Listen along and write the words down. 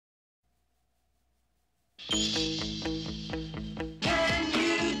Can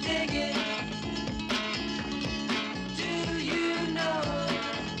you dig it? Do you know?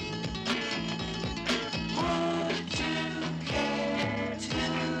 Would you care to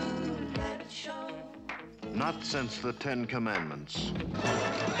let it show? Not since the Ten Commandments.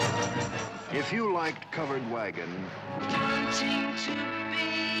 If you liked Covered Wagon, Wanting to be,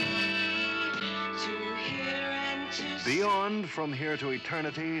 to hear and to see. Beyond From Here to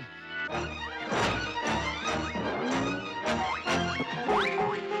Eternity,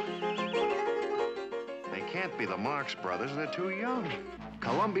 they can't be the Marx Brothers, they're too young.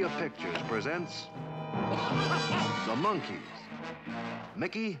 Columbia Pictures presents The Monkees.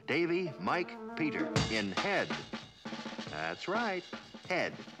 Micky, Davy, Mike, Peter in Head. That's right,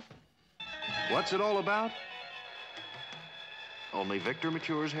 Head. What's it all about? Only Victor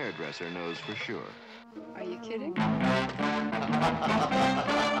Mature's hairdresser knows for sure. Are you kidding?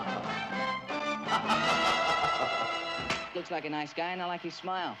 Looks like a nice guy, and I like his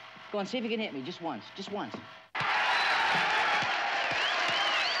smile. Go on, see if you can hit me, just once, just once.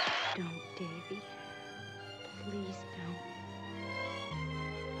 Don't, Davy. Please don't.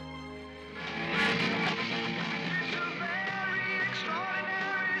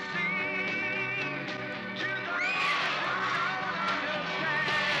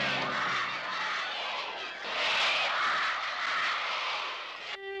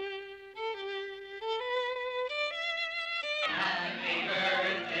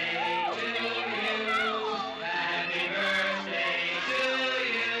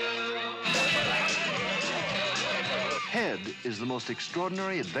 Head is the most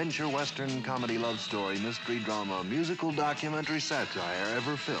extraordinary adventure, western, comedy, love story, mystery, drama, musical, documentary, satire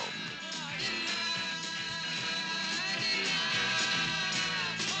ever filmed.